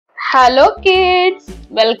Hello kids,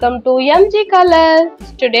 welcome to MG Colors.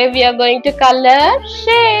 Today we are going to color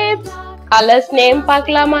shapes. Colors name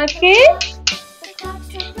பார்க்கலாமா kids?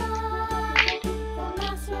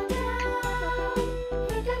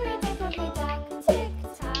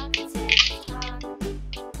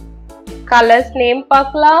 Colors name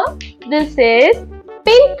பார்க்கலாம். This is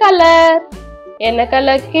pink color. என்ன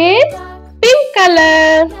color kids? Pink color.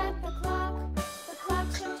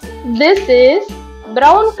 This is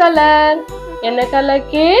brown color. என்ன color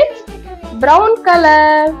kids? Brown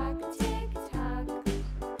color.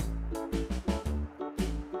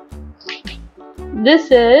 This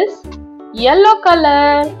is yellow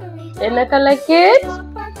color. என்ன color kids?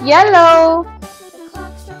 Yellow.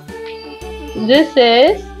 This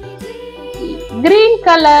is green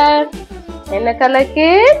color. என்ன color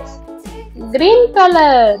kids? Green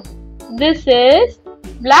color. This is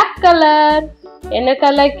black color. என்ன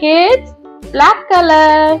color kids? Black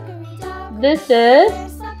color. This is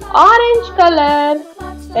orange color.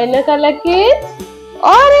 என்ன color kids?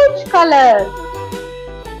 Orange color.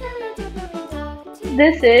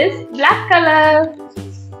 This is black color.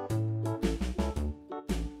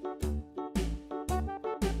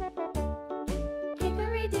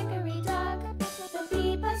 Hickory dickory dock, the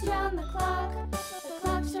bee buzzed round the clock. The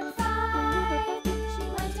clock struck 5. She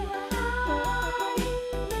went to her hive.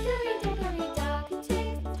 Hickory dickory dock,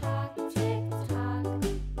 tick tock, tick tock.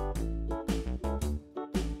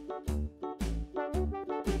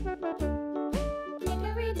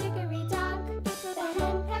 Hickory dickory dock, the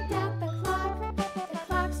hen pecked at the clock. The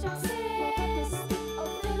clock struck 6.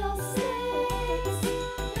 Oh little 6.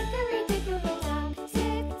 Hickory dickory dock,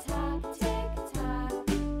 tick tock, tick tock.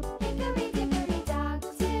 Hickory dickory dock,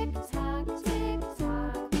 tick tock, tick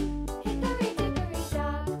tock. Hickory dickory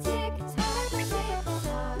dock, tick tock, tick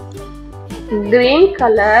tock. Green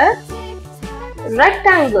color.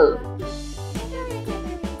 Rectangle.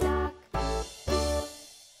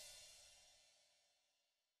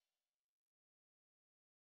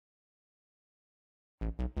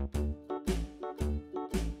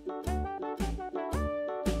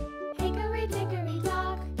 Hickory dickory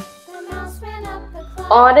dock, the mouse ran up the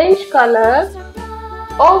clock. Orange color.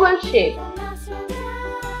 Oval shape. The mouse ran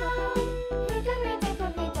down. Hickory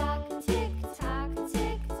dickory dock, tick tock,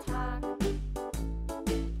 tick tock.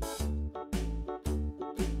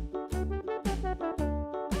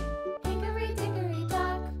 Hickory dickory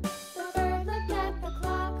dock, the bird looked at the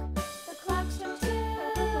clock. The clock struck 2.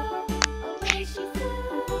 Away she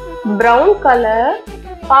flew. Brown color.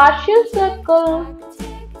 Partial circle.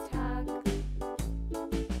 Tick tock.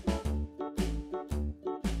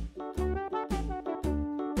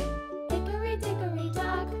 Hickory dickory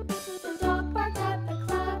dock, the dog barked at the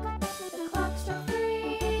clock. The clock struck 3.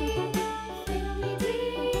 Fiddly-dee.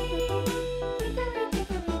 Hickory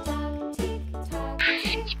dickory dock, tick tock,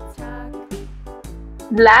 tick tock.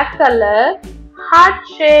 Black color. Heart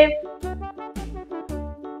shape.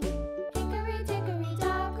 Hickory dickory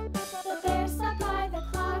dock, the bear sat by the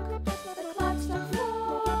clock. The clock struck 4.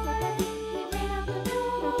 He ran out the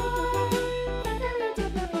door. Hickory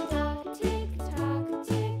dickory dock, tick tock,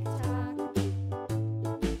 tick tock.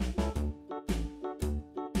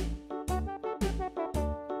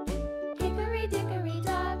 Hickory dickory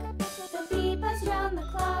dock, the bee buzzed round the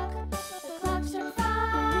clock. The clock struck 5.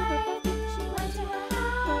 She went to her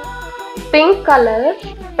hive. Pink color.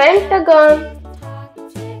 Pentagon.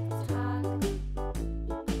 Tick tock.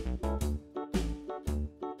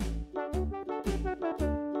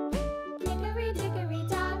 Hickory dickory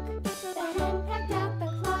dock, the hen pecked at the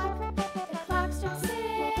clock. The clock struck 6.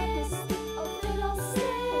 Oh little 6.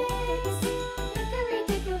 Hickory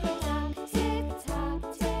dickory dock, tick tock,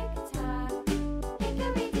 tick tock.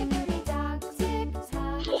 Hickory dickory dock, tick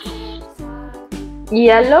tock, tick tock.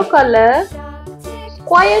 Yellow color. Dock, tick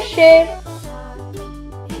Square shape.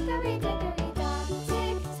 Hickory dickory dock,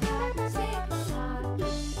 tick tock, tick tock.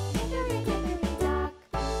 Hickory dickory dock.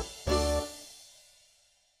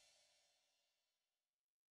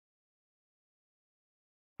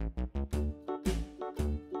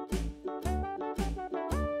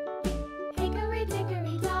 Hickory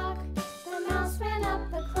dickory dock, the mouse ran up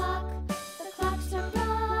the clock. The clock struck 9.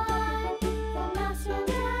 The mouse ran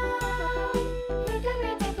down.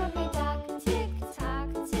 Hickory dickory dock, tick tock,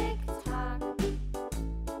 tick tock.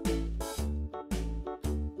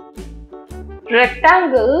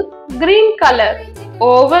 Rectangle. Green color.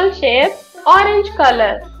 Oval shape. Orange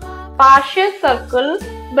color. Partial circle.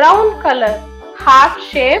 Brown color. Heart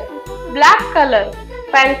shape. Black color.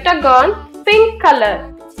 Pentagon. Pink color.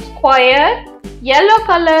 Square. Yellow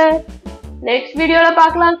color. Next video la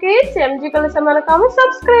paakalam kids. MG Colors மறக்காம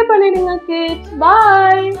subscribe பண்ணிடுங்க kids.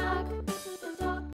 Bye.